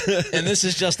 And this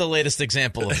is just the latest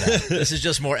example of that. This is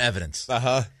just more evidence.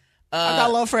 I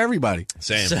got love for everybody.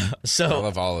 Same. So I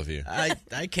love all of you.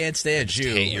 I can't stand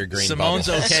you. hate your green Simone's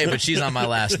bubble. okay, but she's on my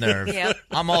last nerve. Yep.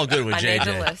 I'm all good with I made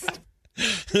the JJ. list.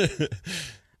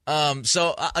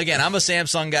 So again, I'm a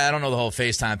Samsung guy. I don't know the whole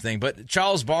FaceTime thing, but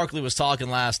Charles Barkley was talking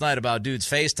last night about dudes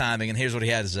FaceTiming, and here's what he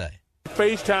had to say.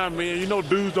 FaceTime, man. You know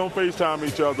dudes don't FaceTime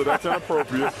each other. That's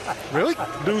inappropriate. Really?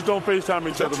 Dudes don't FaceTime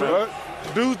each other, man. What?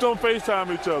 Dudes don't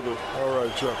FaceTime each other. All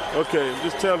right, Chuck. Okay, I'm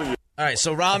just telling you. All right,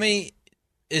 so Ramie,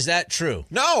 is that true?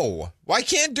 No. Why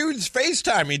can't dudes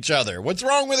FaceTime each other? What's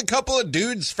wrong with a couple of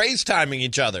dudes FaceTiming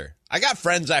each other? I got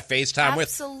friends I FaceTime with.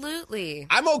 Absolutely.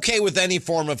 I'm okay with any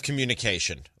form of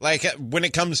communication. Like when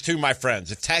it comes to my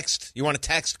friends. If text, you want to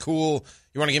text, cool.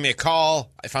 You want to give me a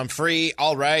call? If I'm free,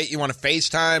 all right. You want to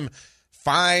FaceTime?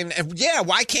 Fine. And yeah,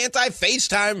 why can't I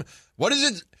FaceTime? What is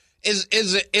it? Is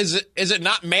it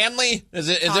not manly?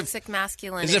 Toxic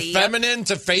masculinity. Is it feminine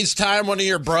to FaceTime one of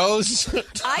your bros?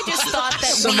 I just thought that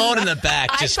Simone in the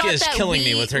back just is killing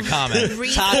me with her comment.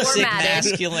 Toxic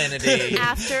masculinity.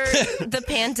 After the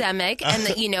pandemic and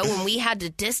that, when we had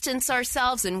to distance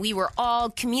ourselves and we were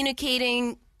all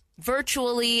communicating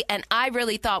virtually, and I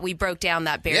really thought we broke down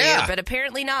that barrier, but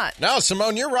apparently not. No,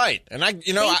 Simone, you're right. And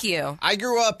Thank you. I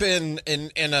grew up in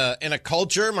a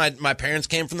culture. My parents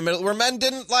came from the middle where men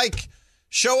didn't like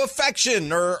show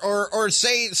affection or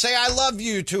say I love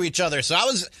you to each other. So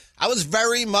I was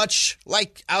very much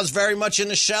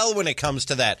in a shell when it comes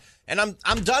to that. And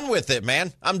I'm done with it,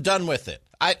 man. I'm done with it.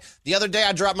 The other day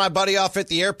I dropped my buddy off at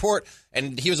the airport,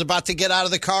 and he was about to get out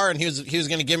of the car, and he was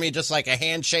going to give me just like a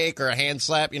handshake or a hand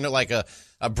slap, like a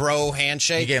bro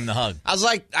handshake. You gave him the hug.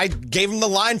 I gave him the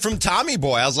line from Tommy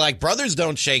Boy. I was like, brothers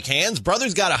don't shake hands.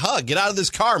 Brothers got a hug. Get out of this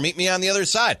car. Meet me on the other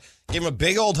side. Gave him a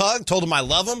big old hug. Told him I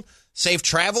love him. Safe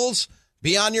travels.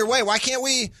 Be on your way. Why can't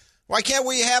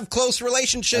we have close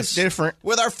relationships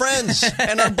with our friends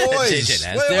and our boys?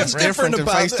 What's different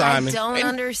about FaceTime? I don't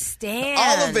understand.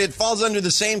 All of it falls under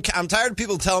the same. I'm tired of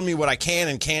people telling me what I can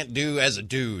and can't do as a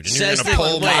dude. And you're going to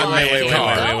pull my wait. You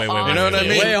know what I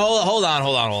mean? Wait, hold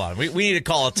on. We need to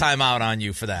call a timeout on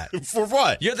you for that. For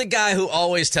what? You're the guy who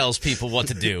always tells people what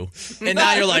to do, and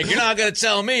now you're like, you're not going to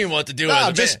tell me what to do.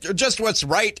 No, just what's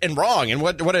right and wrong, and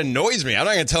what annoys me. I'm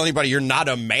not going to tell anybody you're not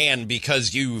a man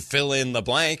because you fill in the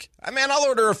blank. I'll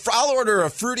order a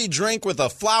fruity drink with a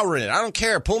flower in it. I don't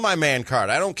care. Pull my man card.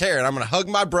 I don't care. And I'm going to hug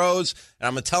my bros, and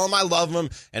I'm going to tell them I love them.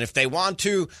 And if they want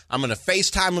to, I'm going to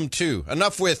FaceTime them too.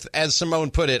 Enough with, as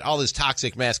Simone put it, all this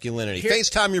toxic masculinity.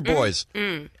 FaceTime your boys.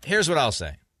 Here's what I'll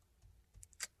say.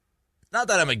 Not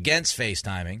that I'm against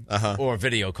FaceTiming or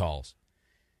video calls.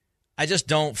 I just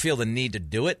don't feel the need to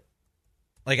do it.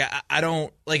 Like, I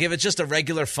don't, like, if it's just a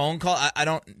regular phone call, I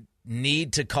don't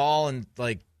need to call and,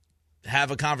 like,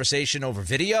 have a conversation over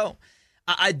video.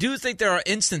 I do think there are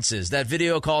instances that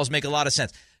video calls make a lot of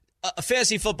sense. A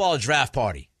fantasy football draft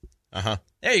party.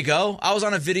 There you go. I was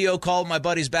on a video call with my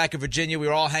buddies back in Virginia. We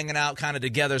were all hanging out kind of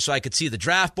together so I could see the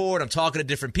draft board. I'm talking to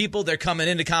different people. They're coming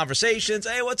into conversations.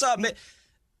 Hey, what's up, man?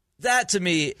 That, to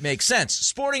me, makes sense.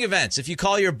 Sporting events, if you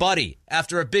call your buddy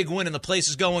after a big win and the place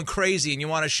is going crazy and you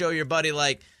want to show your buddy,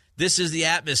 like, this is the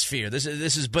atmosphere. This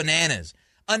is bananas.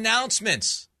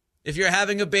 Announcements. If you're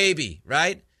having a baby,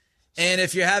 right? And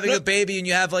if you're having a baby and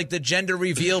you have, like, the gender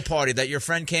reveal party that your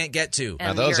friend can't get to.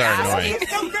 Now, those are annoying.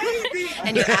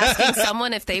 And you're asking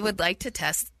someone if they would like to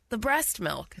test the breast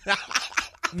milk.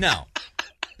 No,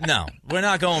 we're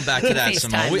not going back to that,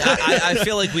 Simone. I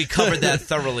feel like we covered that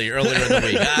thoroughly earlier in the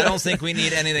week. I don't think we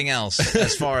need anything else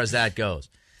as far as that goes.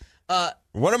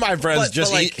 One of my friends he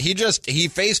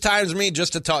FaceTimes me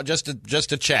just to talk, just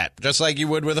to chat, just like you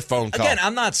would with a phone call. Again,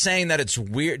 I'm not saying that it's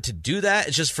weird to do that.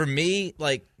 It's just, for me,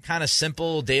 like, kind of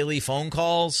simple daily phone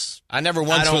calls. I never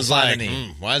once was like,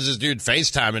 why is this dude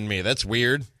FaceTiming me? That's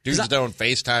weird. Dudes don't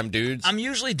FaceTime dudes. I'm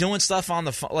usually doing stuff on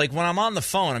the phone. Like, when I'm on the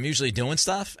phone, I'm usually doing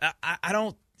stuff. I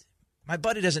don't. My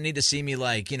buddy doesn't need to see me,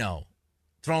 like,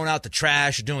 throwing out the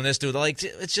trash or doing this, dude. Like,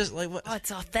 it's just like what? Oh,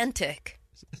 it's authentic.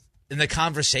 And the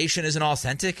conversation isn't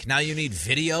authentic. Now you need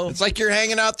video. It's like you're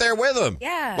hanging out there with them.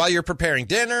 Yeah. While you're preparing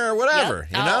dinner or whatever.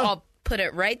 Yep. I'll put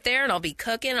it right there, and I'll be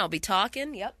cooking. I'll be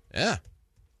talking. Yep. Yeah.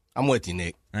 I'm with you,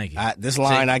 Nick. Thank you. This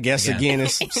line, I guess, again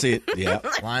is sit. Yeah.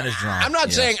 Line is drawn. I'm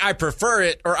not saying I prefer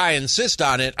it or I insist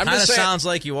on it. I'm just saying, sounds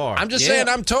like you are. I'm just saying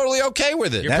I'm totally okay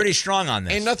with it. You're pretty strong on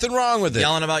this. Ain't nothing wrong with it.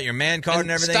 Yelling about your man card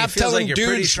and everything. Stop telling like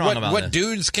dudes what this.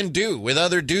 dudes can do with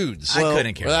other dudes. I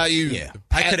couldn't care less.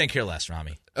 I couldn't care less,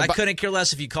 Ramie. I couldn't care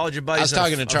less if you called your buddies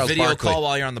on a video Barkley. call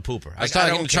while you're on the pooper. I was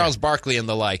talking to Charles Barkley and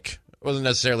the like. I wasn't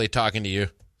necessarily talking to you.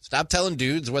 Stop telling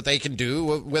dudes what they can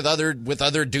do with other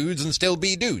dudes and still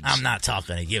be dudes. I'm not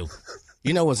talking to you.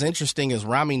 You know what's interesting is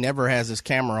Ramie never has his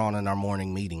camera on in our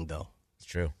morning meeting, though. It's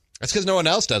true. That's because no one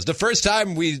else does. The first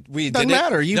time we did it... Doesn't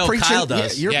matter. Kyle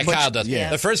does. Kyle does. Yeah.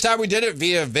 The first time we did it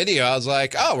via video, I was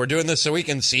like, oh, we're doing this so we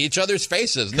can see each other's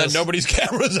faces. And then nobody's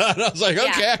camera's on. I was like,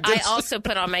 okay. I also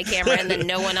put on my camera, and then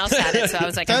no one else had it. So I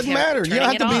was like, doesn't matter. You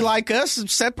don't have to be like us.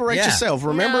 Separate yourself.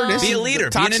 Remember this. Be a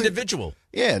leader. Be an individual.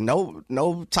 Yeah,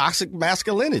 no toxic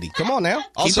masculinity. Come on now.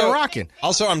 Keep it rocking.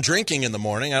 Also, I'm drinking in the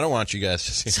morning. I don't want you guys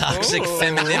to see toxic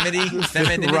femininity.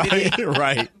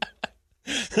 Right.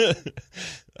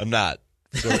 I'm not.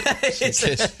 So,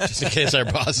 just in case our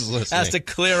boss is listening. Has to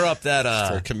clear up that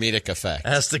for comedic effect.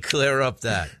 Has to clear up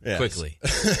that quickly.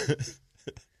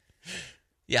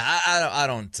 Yeah, I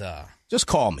don't. Just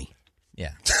call me.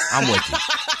 Yeah, I'm with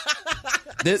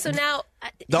you. So now,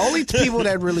 the only people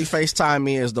that really FaceTime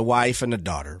me is the wife and the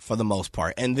daughter for the most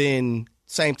part, and then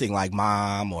same thing like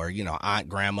mom or aunt,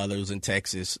 grandmothers in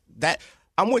Texas. That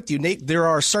I'm with you, Nick. There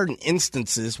are certain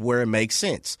instances where it makes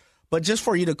sense. But just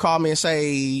for you to call me and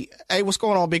say, "Hey, what's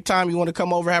going on, big time? You want to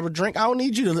come over have a drink?" I don't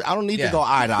need you to. I don't need to go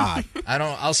eye to eye.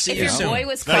 I'll see you If soon. your boy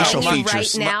was calling you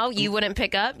right now, you wouldn't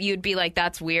pick up. You'd be like,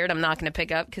 "That's weird. I'm not going to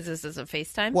pick up because this is a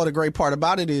FaceTime." Well, the great part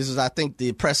about it is I think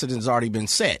the precedent's already been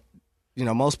set.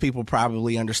 Most people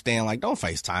probably understand, like, don't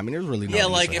FaceTime. And there's really no Yeah,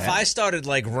 need like for if that. I started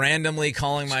like randomly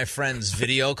calling my friends,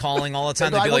 video calling all the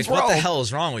time, They'd they'd be be like, like, "What's "What the wrong?" hell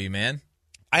is wrong with you, man?"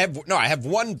 I have one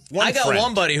I got friend.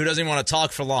 one buddy who doesn't even want to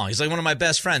talk for long. He's like one of my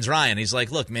best friends, Ryan. He's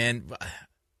like, "Look, man,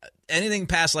 anything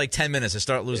past like 10 minutes, I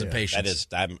start losing patience."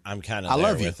 That is, I'm kind of I there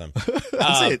love you. with him.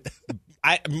 That's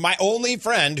it. My only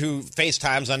friend who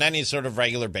FaceTimes on any sort of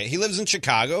regular basis, he lives in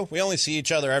Chicago. We only see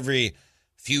each other every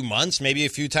few months, maybe a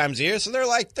few times a year. So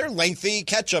they're lengthy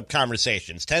catch-up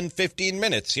conversations, 10, 15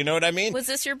 minutes. You know what I mean? Was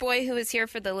this your boy who was here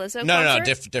for the Lizzo No,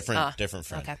 concert? different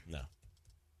friend. Okay. No.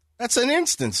 That's an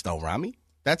instance, though, Ramie.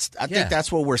 I think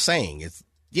that's what we're saying.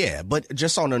 But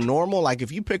just on a normal, like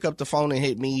if you pick up the phone and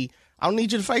hit me, I don't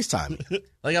need you to FaceTime me.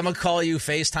 Like I'm gonna call you,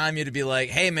 FaceTime you to be like,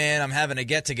 "Hey, man, I'm having a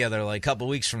get together like a couple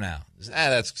weeks from now."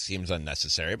 That seems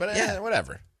unnecessary, but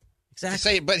whatever.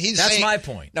 Exactly. That's my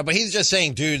point. No, but he's just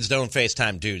saying dudes don't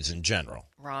FaceTime dudes in general.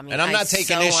 Ramie, And I'm not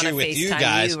taking so issue wanna with you FaceTime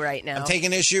guys. you right now. I'm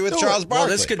taking issue with Charles Barkley. Well,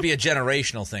 this could be a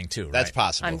generational thing too, right? That's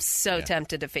possible. I'm so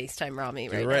tempted to FaceTime Ramie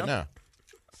right now.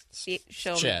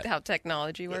 Show him Chat. how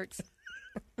technology works.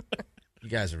 You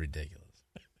guys are ridiculous.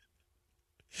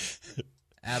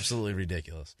 Absolutely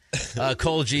ridiculous.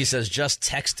 Cole G says, "Just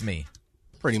text me."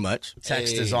 Pretty much.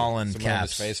 Text is all in Someone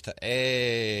caps. was FaceTime.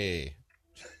 Hey.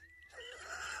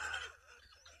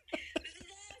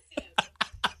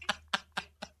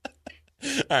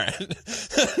 All right.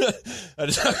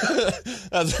 That's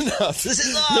enough. This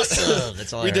is awesome.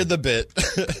 That's all We did the bit.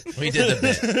 We did the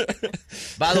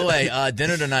bit. By the way,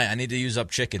 dinner tonight, I need to use up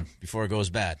chicken before it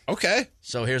goes bad. Okay.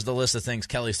 So here's the list of things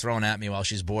Kelly's throwing at me while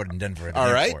she's bored in Denver. At the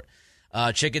All right.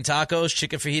 airport. Chicken tacos,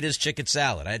 chicken fajitas, chicken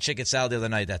salad. I had chicken salad the other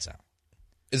night. That's out.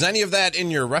 Is any of that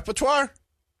in your repertoire?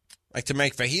 Like to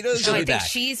make fajitas? No, I be think back.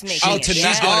 she's making Oh, it. to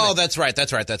Yeah. oh, that's right.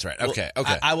 Okay.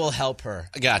 I will help her.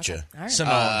 Gotcha. All right.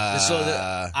 Simone, I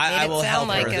Made it will help sound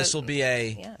like her. a- This will be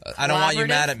a. Yeah. I don't want you Collaborative.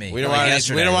 mad at me. We don't Like want any,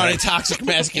 yesterday, we don't want right? any toxic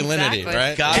masculinity, Exactly.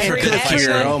 right? God forbid.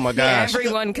 Everyone- Oh, my gosh.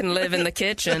 Everyone can live in the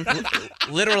kitchen.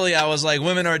 Literally, I was like,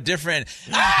 women are different.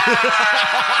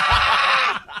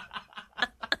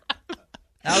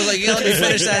 I was like, you gonna let me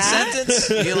finish that sentence?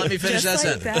 You gonna let me finish that Just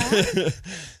like sentence?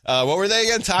 that. What were they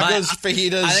again? Tacos,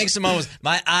 fajitas. I think Simone was.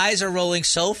 My eyes are rolling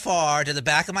so far to the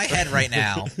back of my head right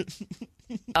now.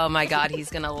 Oh my God,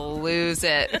 he's gonna lose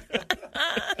it.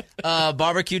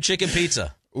 Barbecue chicken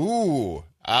pizza, Ooh. Oh,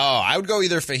 I would go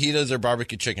either fajitas or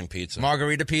barbecue chicken pizza.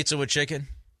 margarita pizza with chicken,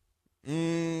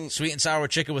 sweet and sour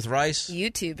chicken with rice.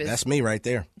 YouTube is That's me right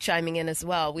there. chiming in as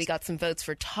well. We got some votes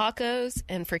for tacos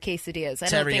and for quesadillas. I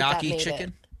don't think that Teriyaki made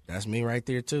chicken. That's me right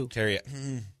there, too.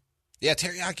 Yeah,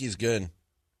 teriyaki is good.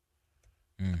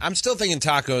 I'm still thinking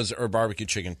tacos or barbecue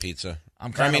chicken pizza.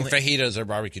 Fajitas or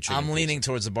barbecue chicken I'm pizza. leading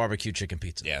towards the barbecue chicken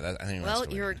pizza. Yeah, I think Well, that's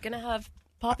the you're way. gonna have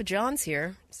Papa John's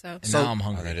here, so And now I'm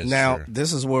hungry. That is Now, true.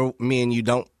 this is where me and you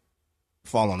don't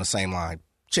fall on the same line.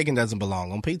 Chicken doesn't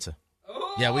belong on pizza.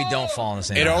 Yeah, we don't fall in the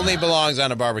same. It line. only belongs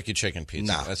on a barbecue chicken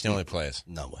pizza. No. That's the only place.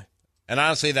 No way. And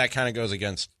honestly, that kind of goes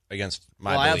against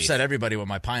my Well, I belief. upset everybody with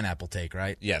my pineapple take,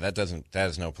 right? Yeah, that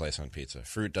has no place on pizza.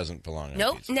 Fruit doesn't belong on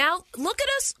nope. pizza. Now look at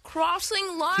us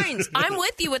crossing lines. I'm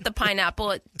with you with the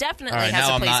pineapple. It definitely All right, has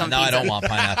now a I'm place not. on Now pizza. I don't want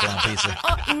pineapple on pizza.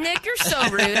 Oh, Nick, you're so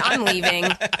rude. I'm leaving.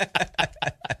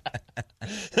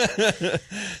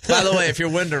 By the way, if you're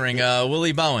wondering,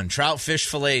 Willie Bowen, trout fish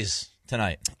fillets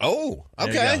tonight. Oh, There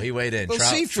you okay. go. He weighed in. Little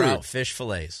seafood. Trout fish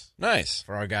fillets Nice.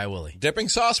 for our guy Willie. Dipping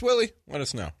sauce, Willie? Let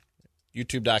us know.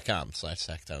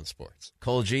 YouTube.com/Sacktownsports.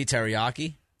 Cole G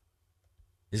teriyaki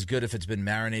is good if it's been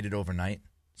marinated overnight.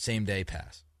 Same day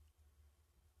pass.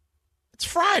 It's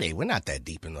Friday. We're not that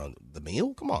deep in the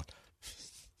meal. Come on.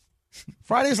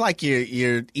 Friday's like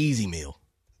your easy meal.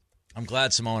 I'm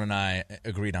glad Simone and I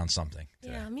agreed on something.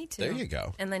 Yeah, me too. There you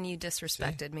go. And then you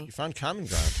disrespected me. You found common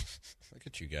ground. Look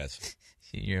at you guys.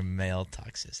 Your male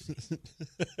toxicity.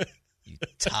 You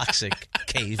toxic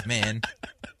caveman.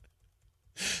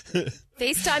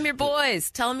 FaceTime your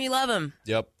boys. Tell them you love them.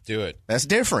 Yep, do it. That's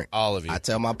different. All of you. I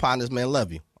tell my partners, man,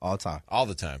 love you all the time. All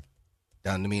the time.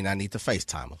 Doesn't mean I need to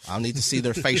FaceTime them. I don't need to see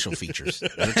their facial features,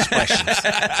 their expressions.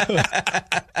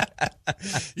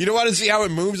 You don't want to see how it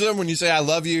moves them when you say I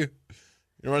love you? You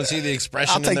don't want to see the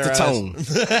expression I'll take in the their tone.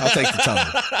 I'll take the tone.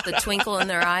 The twinkle in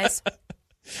their eyes.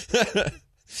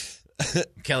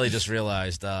 Kelly just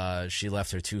realized she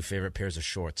left her 2 favorite pairs of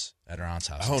shorts at her aunt's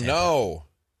house. in Oh, Tampa. no.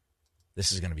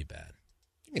 This is going to be bad.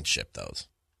 You can ship those.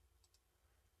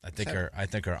 I think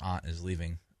her aunt is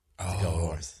leaving to go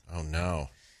north. Oh, no.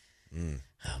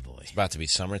 Oh, boy. It's about to be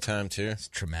summertime, too. It's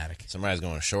traumatic. Somebody's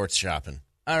going shorts shopping.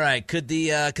 All right. Could the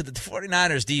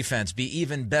 49ers defense be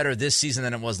even better this season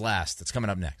than it was last? That's coming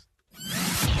up next.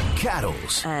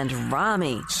 Cattles and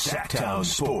Ramie. Sacktown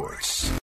Sports.